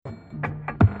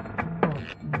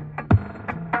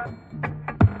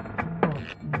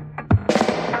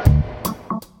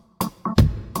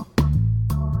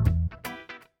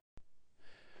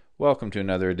Welcome to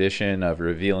another edition of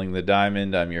Revealing the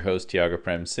Diamond. I'm your host, Tiago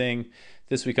Prem Singh.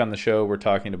 This week on the show, we're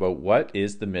talking about what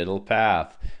is the middle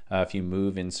path. If you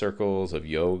move in circles of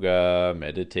yoga,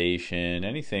 meditation,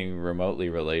 anything remotely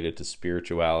related to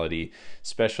spirituality,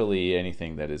 especially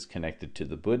anything that is connected to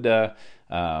the Buddha,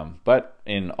 but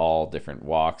in all different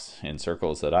walks and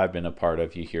circles that I've been a part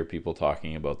of, you hear people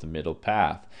talking about the middle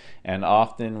path. And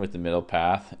often with the middle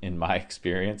path, in my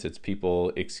experience, it's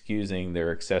people excusing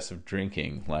their excessive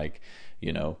drinking, like,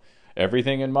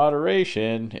 everything in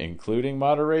moderation, including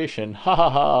moderation. Ha ha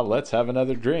ha, let's have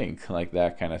another drink, like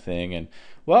that kind of thing. And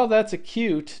well, that's a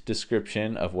cute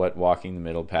description of what walking the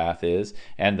middle path is,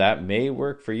 and that may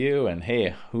work for you. And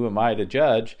hey, who am I to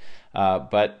judge?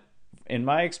 But in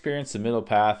my experience, the middle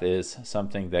path is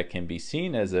something that can be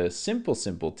seen as a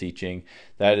simple teaching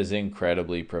that is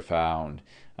incredibly profound.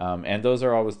 And those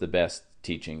are always the best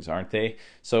teachings, aren't they?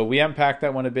 So we unpacked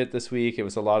that one a bit this week. It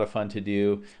was a lot of fun to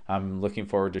do. I'm looking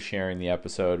forward to sharing the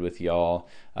episode with y'all.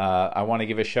 I want to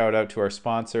give a shout out to our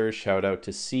sponsors. Shout out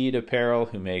to Seed Apparel,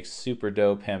 who makes super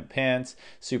dope hemp pants,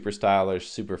 super stylish,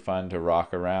 super fun to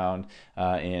rock around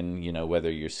in,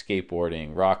 whether you're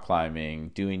skateboarding, rock climbing,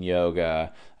 doing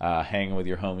yoga, hanging with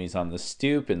your homies on the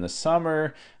stoop in the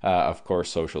summer, of course,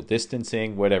 social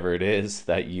distancing, whatever it is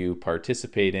that you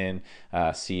participate in.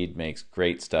 Seed makes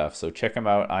great stuff. So check them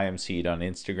out. I am Seed on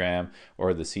Instagram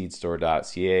or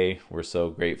theseedstore.ca. We're so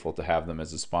grateful to have them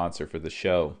as a sponsor for the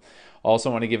show.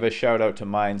 Also want to give a shout out to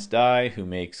Minds Dye, who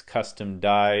makes custom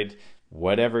dyed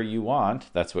whatever you want.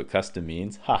 That's what custom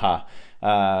means. Haha.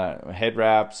 Head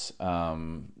wraps,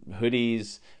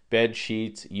 hoodies, bed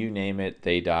sheets, you name it,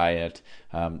 they dye it.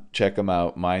 Check them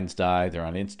out, Minds Dye. They're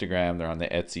on Instagram, they're on the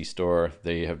Etsy store.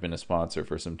 They have been a sponsor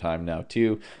for some time now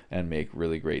too, and make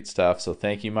really great stuff. So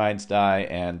thank you, Minds Dye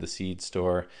and the Seed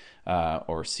Store,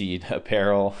 or Seed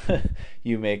Apparel.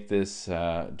 You make this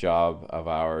job of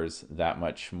ours that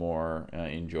much more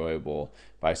enjoyable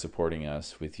by supporting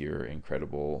us with your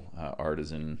incredible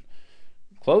artisan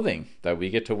clothing that we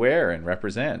get to wear and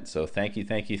represent. So thank you.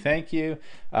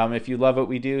 If you love what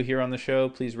we do here on the show,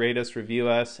 please rate us, review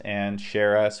us, and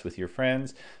share us with your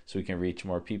friends so we can reach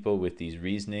more people with these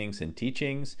reasonings and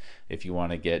teachings. If you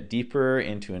want to get deeper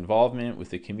into involvement with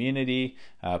the community,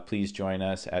 please join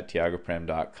us at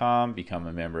tiagoprem.com, become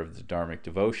a member of the Dharmic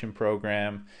Devotion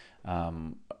Program.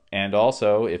 And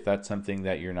also, if that's something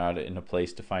that you're not in a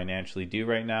place to financially do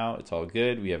right now, it's all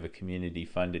good. We have a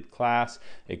community-funded class.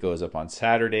 It goes up on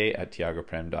Saturday at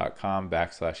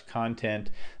tiagoprem.com/content,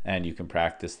 and you can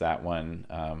practice that one.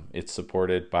 It's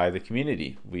supported by the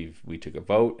community. We took a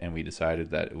vote, and we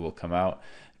decided that it will come out,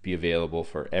 be available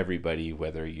for everybody,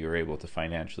 whether you're able to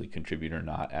financially contribute or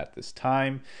not at this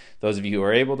time. Those of you who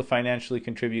are able to financially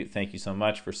contribute, thank you so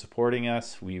much for supporting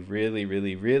us. We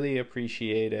really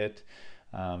appreciate it.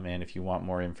 And if you want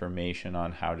more information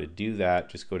on how to do that,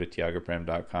 just go to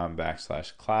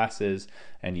tiagoprem.com/classes,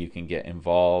 and you can get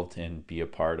involved and be a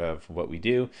part of what we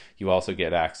do. You also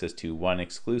get access to one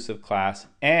exclusive class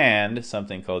and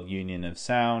something called Union of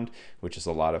Sound, which is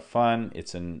a lot of fun.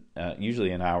 It's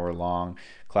usually an hour-long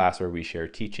class where we share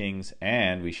teachings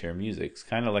and we share music. It's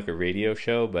kind of like a radio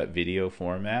show, but video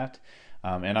format.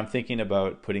 And I'm thinking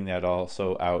about putting that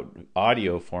also out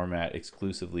audio format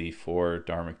exclusively for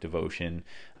Dharmic Devotion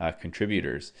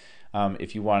contributors.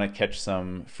 If you want to catch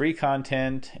some free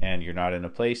content and you're not in a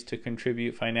place to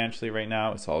contribute financially right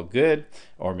now, it's all good.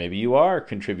 Or maybe you are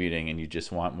contributing and you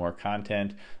just want more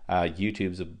content.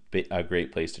 YouTube's a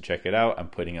great place to check it out. I'm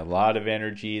putting a lot of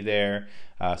energy there.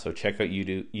 So check out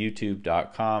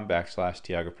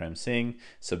youtube.com/tiagopremsingh.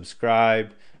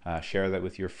 Subscribe. Share that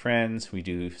with your friends. We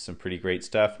do some pretty great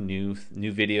stuff. New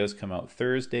videos come out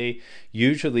Thursday.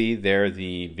 Usually they're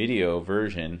the video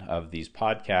version of these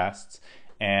podcasts.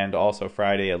 And also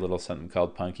Friday, a little something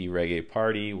called Punky Reggae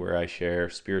Party, where I share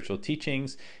spiritual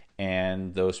teachings.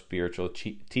 And those spiritual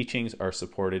teachings are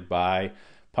supported by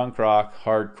punk rock,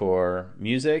 hardcore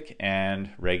music, and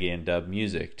reggae and dub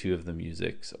music, two of the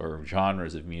musics or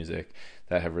genres of music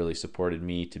that have really supported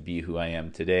me to be who I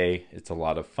am today. It's a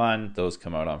lot of fun. Those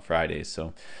come out on Fridays.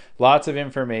 So lots of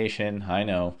information, I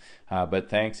know. But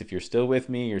thanks if you're still with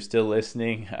me, you're still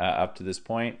listening up to this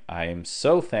point. I am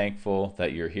so thankful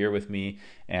that you're here with me.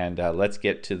 And let's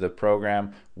get to the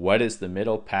program. What is the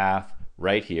middle path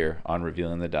right here on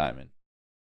Revealing the Diamond?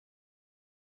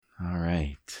 All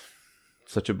right.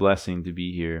 Such a blessing to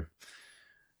be here.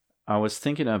 I was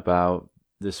thinking about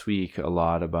this week a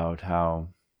lot about how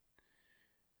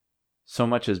so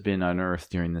much has been unearthed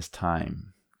during this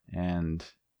time, and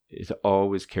it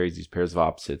always carries these pairs of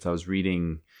opposites. I was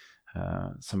reading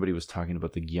somebody was talking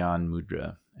about the Gyan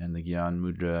Mudra, and the Gyan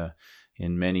Mudra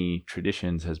in many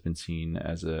traditions has been seen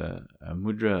as a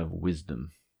mudra of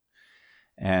wisdom.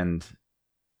 And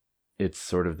it's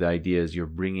sort of the idea is you're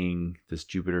bringing this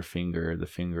Jupiter finger, the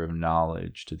finger of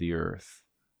knowledge, to the earth.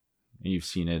 And you've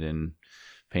seen it in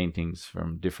paintings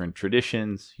from different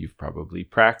traditions. You've probably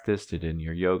practiced it in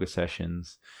your yoga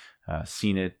sessions,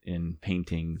 seen it in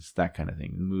paintings, that kind of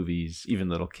thing, movies, even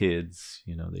little kids,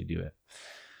 they do it.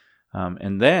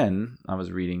 And then I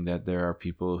was reading that there are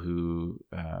people who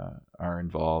are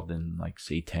involved in like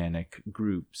satanic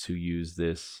groups who use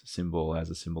this symbol as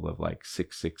a symbol of like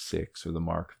 666 or the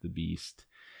mark of the beast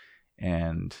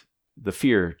and the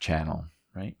fear channel,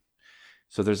 right?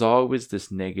 So there's always this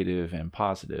negative and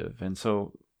positive. And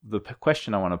so the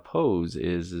question I want to pose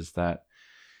is that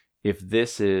if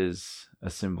this is a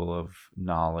symbol of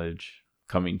knowledge,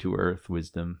 coming to earth,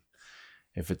 wisdom,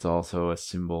 if it's also a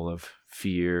symbol of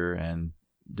fear and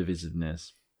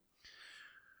divisiveness,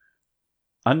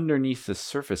 underneath the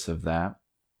surface of that,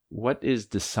 what is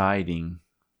deciding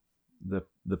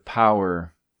the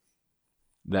power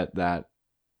that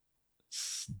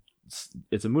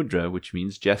it's a mudra, which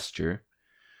means gesture.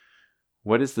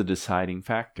 What is the deciding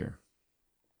factor?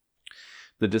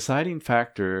 The deciding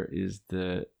factor is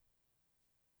the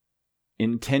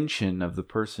intention of the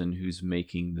person who's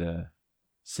making the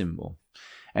symbol.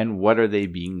 And what are they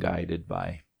being guided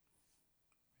by?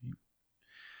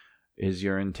 Is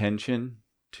your intention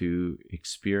to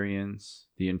experience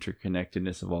the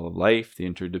interconnectedness of all of life, the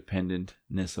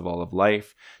interdependentness of all of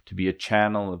life, to be a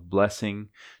channel of blessing,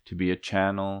 to be a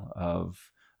channel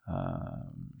of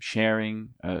sharing,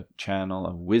 a channel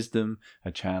of wisdom,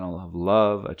 a channel of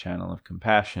love, a channel of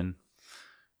compassion?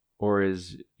 Or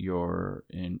is your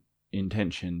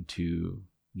intention to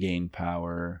gain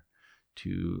power,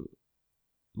 to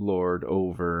lord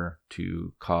over,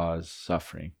 to cause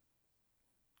suffering?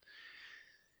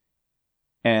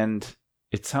 And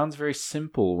it sounds very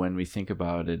simple when we think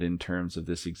about it in terms of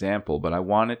this example, but I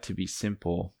want it to be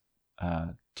simple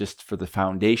just for the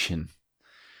foundation.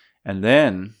 And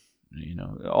then,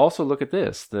 also look at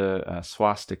this, the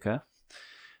swastika.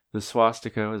 The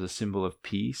swastika is a symbol of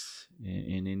peace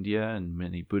in India and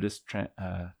many Buddhist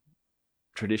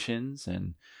traditions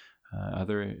and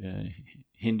other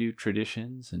Hindu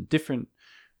traditions and different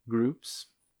groups,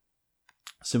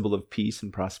 symbol of peace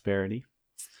and prosperity.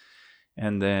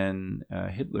 And then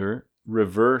Hitler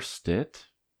reversed it.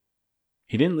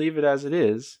 He didn't leave it as it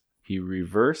is. He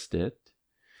reversed it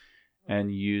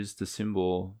and used the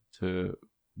symbol to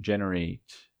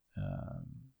generate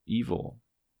evil,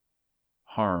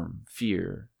 harm,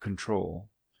 fear, control.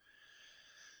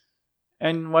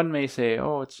 And one may say,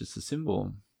 oh, it's just a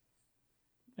symbol.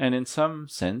 And in some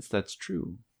sense, that's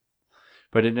true.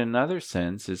 But in another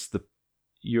sense, it's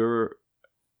you're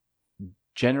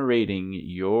generating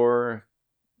your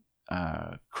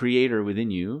creator within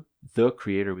you, the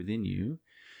creator within you,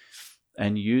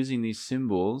 and using these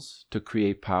symbols to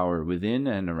create power within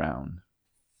and around.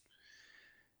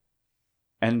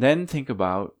 And then think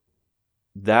about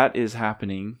that is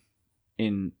happening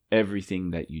in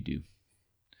everything that you do.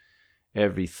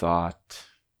 Every thought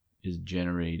is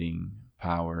generating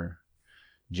power,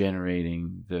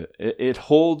 generating it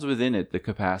holds within it the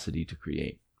capacity to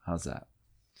create. How's that?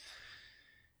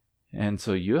 And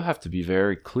so you have to be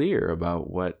very clear about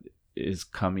what is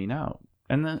coming out.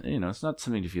 And then, it's not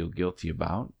something to feel guilty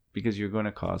about because you're going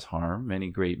to cause harm. Many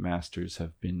great masters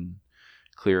have been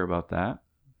clear about that.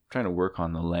 I'm trying to work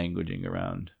on the languaging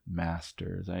around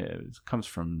masters. It comes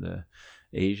from the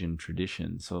Asian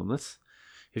tradition. So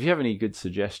if you have any good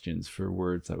suggestions for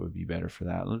words that would be better for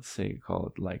that, let's say call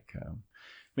it like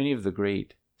many of the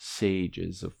great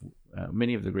sages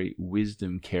many of the great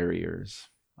wisdom carriers.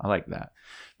 I like that.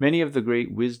 Many of the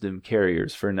great wisdom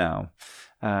carriers for now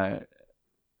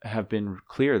have been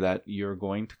clear that you're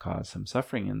going to cause some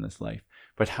suffering in this life.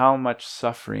 But how much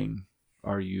suffering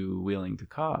are you willing to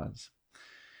cause?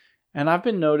 And I've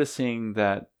been noticing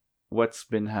that what's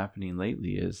been happening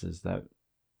lately is that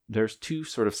there's two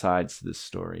sort of sides to this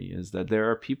story, is that there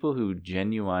are people who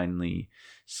genuinely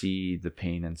see the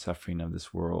pain and suffering of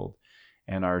this world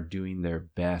and are doing their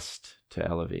best to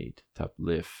elevate, to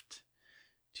uplift,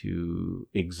 to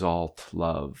exalt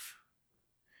love.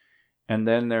 And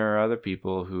then there are other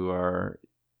people who are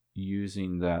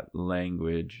using that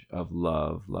language of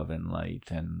love and light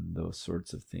and those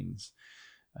sorts of things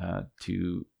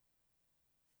to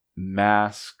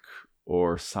mask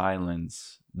or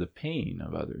silence the pain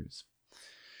of others.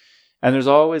 And there's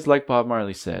always, like Bob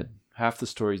Marley said, half the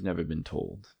story's never been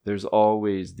told. There's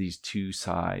always these two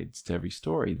sides to every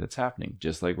story that's happening,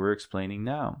 just like we're explaining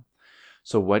now.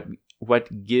 So what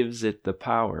what gives it the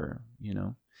power?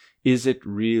 Is it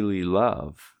really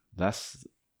love? That's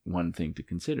one thing to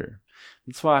consider.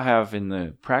 That's why I have in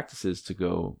the practices to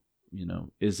go,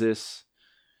 is this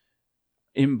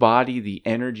embody the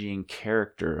energy and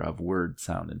character of word,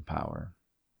 sound, and power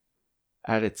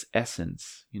at its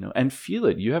essence, and feel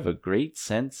it. You have a great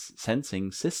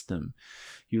sensing system.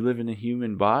 You live in a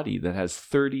human body that has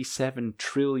 37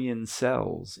 trillion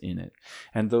cells in it.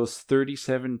 And those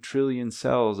 37 trillion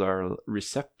cells are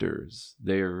receptors.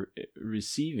 They're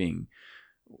receiving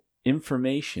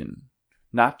information,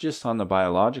 not just on the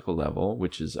biological level,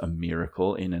 which is a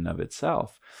miracle in and of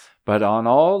itself, but on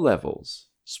all levels,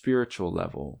 spiritual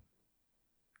level,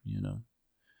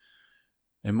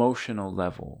 emotional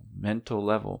level, mental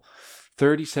level,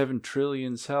 37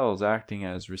 trillion cells acting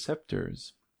as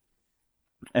receptors.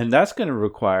 And that's going to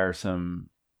require some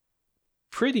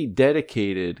pretty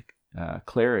dedicated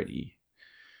clarity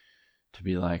to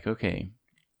be like, okay,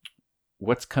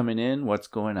 what's coming in, what's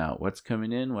going out, what's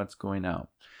coming in, what's going out.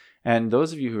 And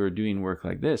those of you who are doing work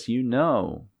like this,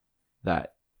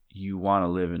 that you want to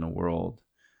live in a world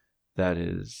that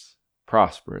is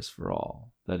prosperous for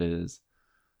all, that is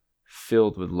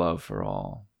filled with love for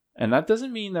all. And that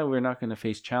doesn't mean that we're not going to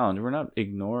face challenge. We're not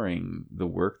ignoring the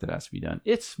work that has to be done.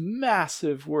 It's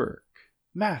massive work.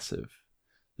 Massive.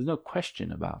 There's no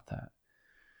question about that.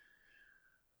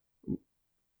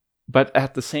 But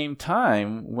at the same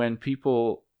time, when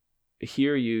people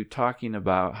hear you talking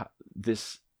about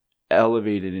this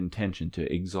elevated intention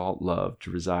to exalt love,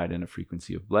 to reside in a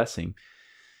frequency of blessing,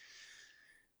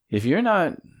 if you're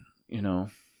not,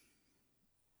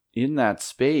 in that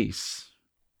space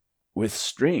with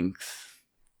strength,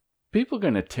 people are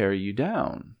going to tear you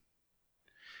down.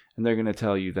 And they're going to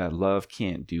tell you that love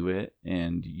can't do it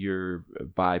and you're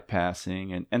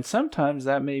bypassing. And sometimes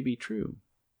that may be true.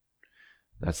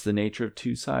 That's the nature of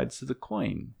two sides to the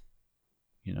coin.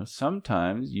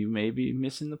 Sometimes you may be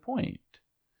missing the point.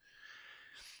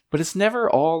 But it's never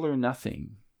all or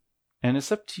nothing. And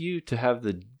it's up to you to have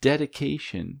the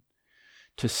dedication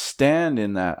to stand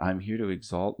in that, I'm here to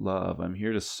exalt love, I'm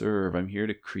here to serve, I'm here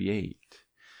to create.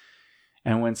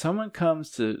 And when someone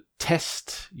comes to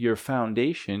test your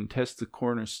foundation, test the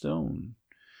cornerstone,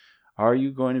 are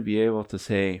you going to be able to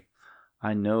say,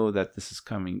 I know that this is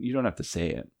coming? You don't have to say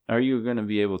it. Are you going to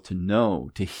be able to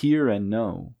know, to hear and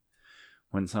know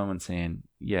when someone's saying,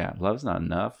 yeah, love's not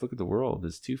enough. Look at the world.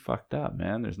 It's too fucked up,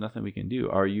 man. There's nothing we can do.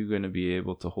 Are you going to be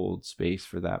able to hold space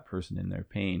for that person in their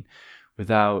pain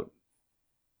without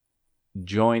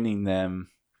joining them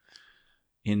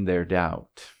in their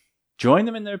doubt? Join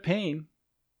them in their pain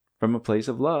from a place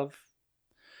of love.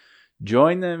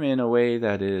 Join them in a way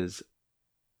that is,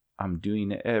 I'm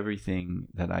doing everything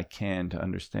that I can to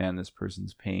understand this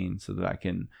person's pain so that I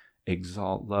can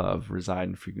exalt love, reside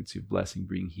in frequency of blessing,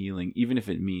 bring healing, even if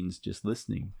it means just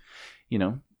listening.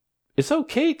 It's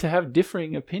okay to have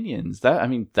differing opinions.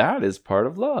 That is part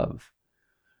of love.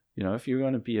 If you're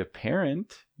going to be a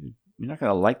parent, you're not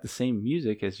going to like the same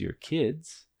music as your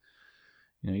kids.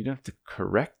 You don't have to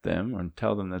correct them or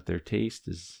tell them that their taste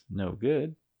is no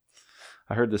good.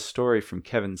 I heard this story from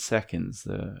Kevin Seconds,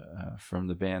 from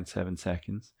the band 7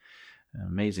 Seconds. An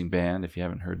amazing band. If you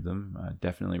haven't heard them, I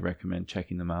definitely recommend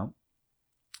checking them out.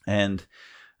 And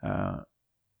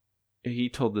he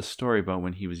told this story about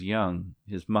when he was young.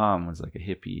 His mom was like a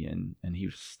hippie, and he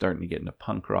was starting to get into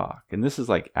punk rock. And this is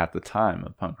like at the time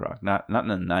of punk rock, not in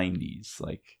the 90s.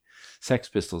 Like Sex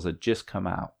Pistols had just come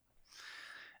out.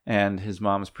 And his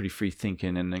mom was pretty free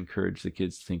thinking and encouraged the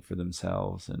kids to think for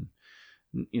themselves. And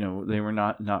they were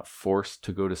not forced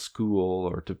to go to school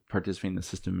or to participate in the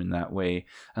system in that way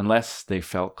unless they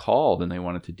felt called and they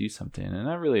wanted to do something. And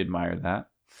I really admire that.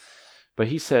 But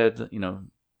he said,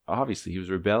 obviously he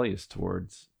was rebellious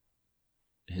towards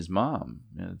his mom.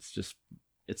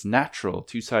 It's natural,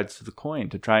 two sides to the coin,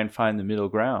 to try and find the middle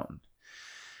ground.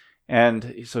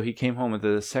 And so he came home with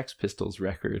a Sex Pistols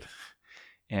record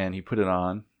and he put it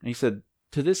on. And he said,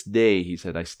 to this day, he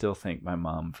said, I still thank my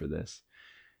mom for this.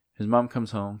 His mom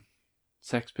comes home,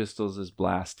 Sex Pistols is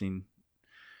blasting,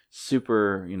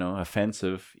 super,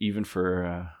 offensive, even for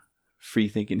a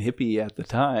free-thinking hippie at the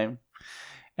time.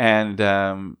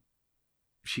 And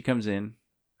she comes in,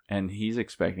 and he's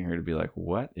expecting her to be like,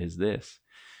 what is this?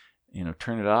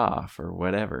 Turn it off or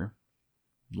whatever,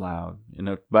 loud.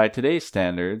 By today's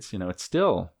standards, it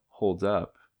still holds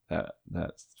up,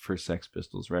 that first Sex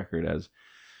Pistols record, as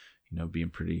being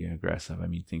pretty aggressive.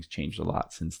 Things changed a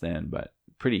lot since then, but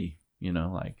pretty,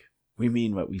 like, we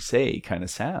mean what we say kind of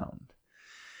sound.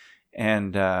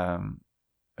 And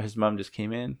his mom just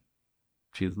came in.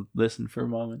 She listened for a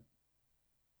moment.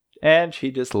 And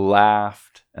she just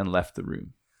laughed and left the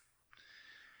room.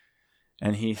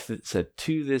 And he said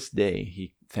to this day,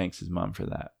 he thanks his mom for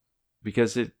that.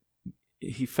 Because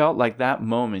he felt like that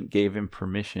moment gave him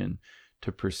permission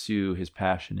to pursue his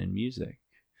passion in music.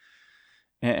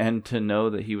 And to know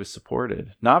that he was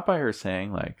supported. Not by her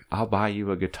saying like, I'll buy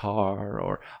you a guitar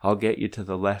or I'll get you to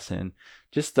the lesson.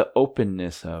 Just the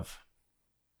openness of,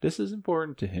 this is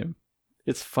important to him.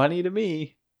 It's funny to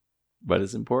me, but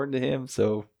it's important to him.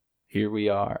 So here we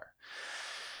are.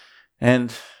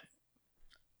 And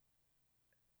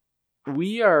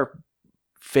we are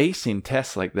facing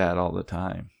tests like that all the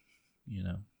time,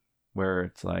 where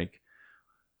it's like,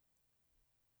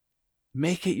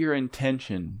 make it your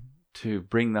intention to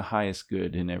bring the highest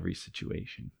good in every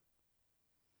situation.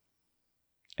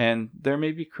 And there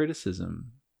may be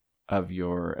criticism of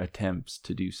your attempts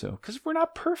to do so, because we're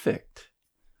not perfect.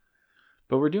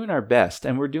 But we're doing our best,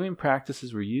 and we're doing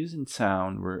practices, we're using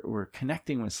sound, we're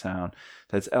connecting with sound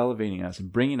that's elevating us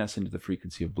and bringing us into the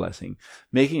frequency of blessing,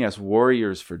 making us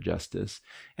warriors for justice,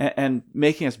 and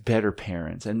making us better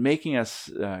parents, and making us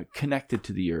connected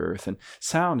to the earth. And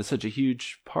sound is such a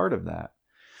huge part of that.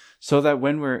 So that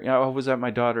when I was at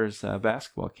my daughter's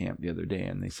basketball camp the other day,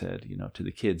 and they said, to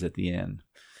the kids at the end,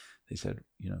 they said,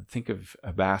 think of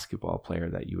a basketball player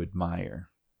that you admire.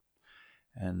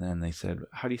 And then they said,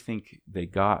 how do you think they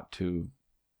got to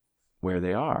where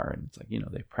they are? And it's like,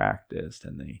 they practiced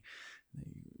and they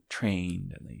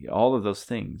trained and all of those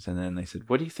things. And then they said,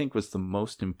 what do you think was the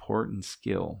most important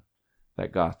skill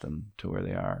that got them to where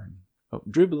they are? Oh,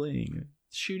 dribbling,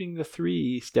 shooting the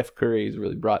three. Steph Curry has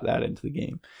really brought that into the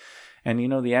game. And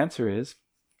the answer is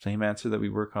same answer that we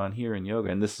work on here in yoga.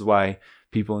 And this is why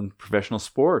people in professional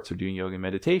sports are doing yoga and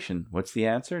meditation. What's the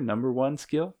answer? Number one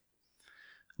skill?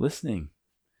 Listening.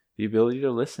 The ability to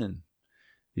listen.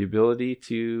 The ability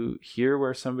to hear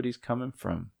where somebody's coming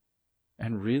from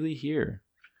and really hear.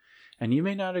 And you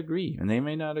may not agree, and they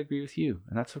may not agree with you,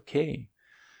 and that's okay.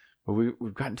 But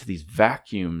we've gotten to these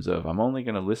vacuums of, I'm only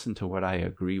going to listen to what I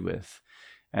agree with.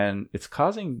 And it's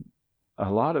causing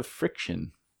a lot of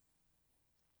friction.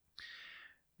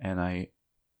 And I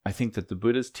think that the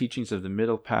Buddha's teachings of the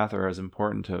middle path are as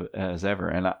important as ever.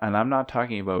 And I'm not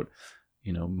talking about,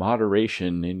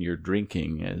 moderation in your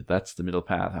drinking. That's the middle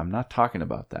path. I'm not talking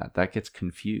about that. That gets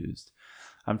confused.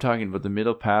 I'm talking about the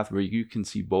middle path where you can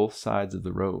see both sides of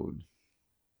the road.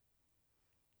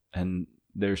 And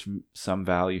there's some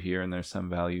value here and there's some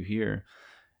value here.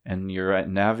 And you're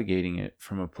navigating it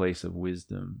from a place of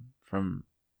wisdom, from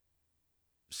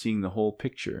seeing the whole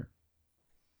picture.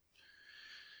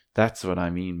 That's what I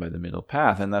mean by the middle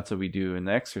path. And that's what we do in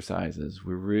the exercises.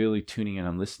 We're really tuning in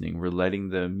on listening. We're letting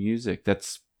the music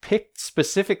that's picked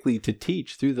specifically to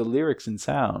teach through the lyrics and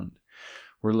sound.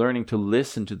 We're learning to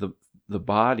listen to the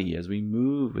body as we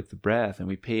move with the breath, and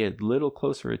we pay a little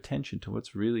closer attention to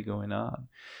what's really going on.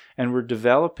 And we're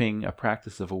developing a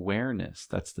practice of awareness.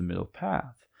 That's the middle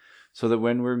path. So that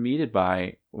when we're met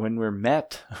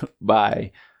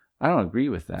by, I don't agree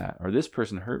with that, or this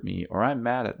person hurt me, or I'm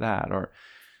mad at that, or,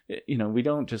 we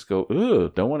don't just go,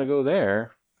 ooh, don't want to go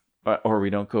there. Or we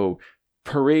don't go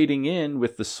parading in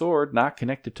with the sword, not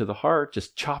connected to the heart,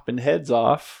 just chopping heads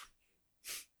off,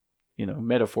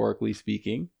 metaphorically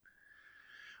speaking.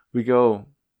 We go,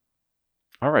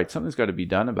 all right, something's got to be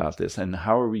done about this. And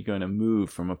how are we going to move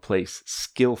from a place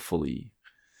skillfully,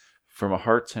 from a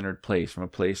heart-centered place, from a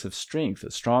place of strength,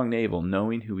 a strong navel,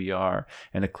 knowing who we are,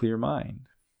 and a clear mind?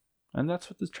 And that's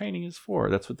what this training is for.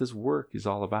 That's what this work is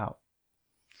all about.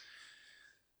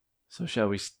 So shall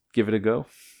we give it a go?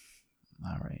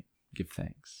 All right. Give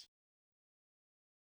thanks.